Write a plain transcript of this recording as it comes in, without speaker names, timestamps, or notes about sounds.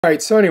All right,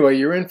 so anyway,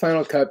 you're in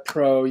Final Cut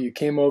Pro. You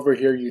came over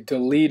here, you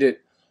deleted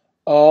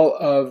all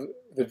of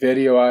the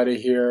video out of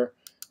here.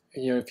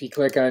 You know, if you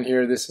click on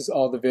here, this is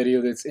all the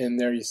video that's in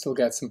there. You still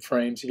got some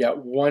frames. You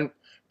got one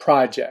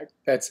project.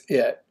 That's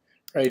it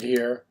right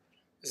here.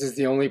 This is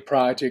the only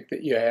project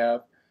that you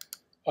have.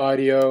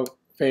 Audio,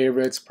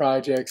 favorites,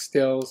 projects,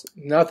 stills.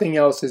 Nothing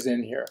else is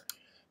in here.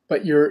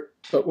 But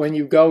when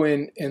you go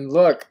in and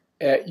look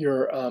at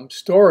your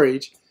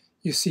storage,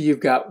 you see you've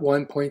got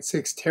 1.6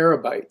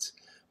 terabytes,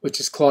 which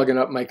is clogging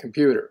up my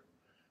computer.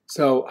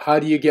 So how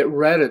do you get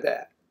rid of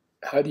that?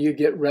 How do you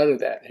get rid of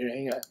that? Here,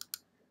 hang on.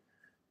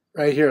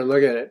 Right here,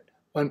 look at it,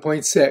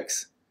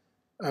 1.6.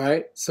 All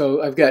right,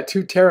 so I've got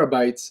 2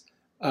 terabytes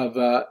of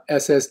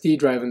SSD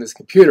drive in this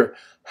computer.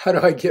 How do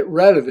I get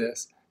rid of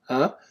this?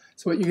 So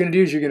what you're going to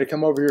do is you're going to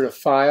come over here to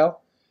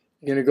File.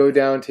 You're going to go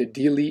down to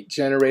Delete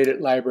Generated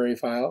Library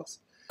Files.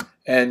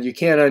 And you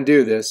can't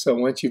undo this, so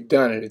once you've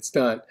done it, it's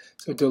done.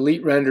 So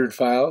Delete Rendered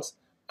Files,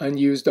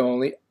 Unused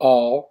Only,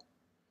 All.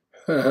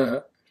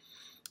 You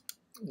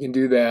can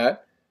do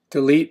that.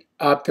 Delete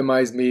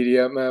Optimized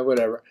Media,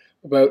 whatever.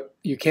 But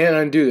you can't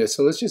undo this,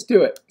 so let's just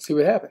do it. See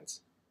what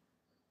happens.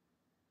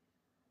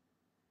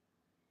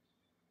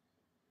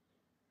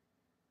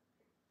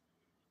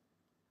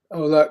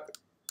 Oh, look.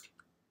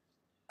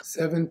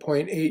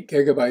 7.8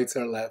 gigabytes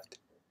are left.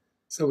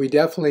 So we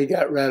definitely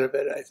got rid of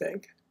it, I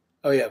think.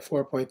 Oh yeah,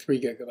 4.3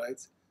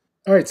 gigabytes.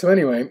 All right, so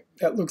anyway,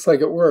 that looks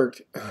like it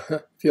worked.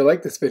 If you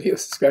like this video,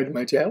 subscribe to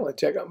my channel and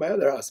check out my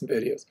other awesome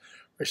videos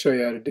where I show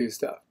you how to do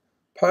stuff.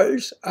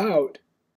 Peace out.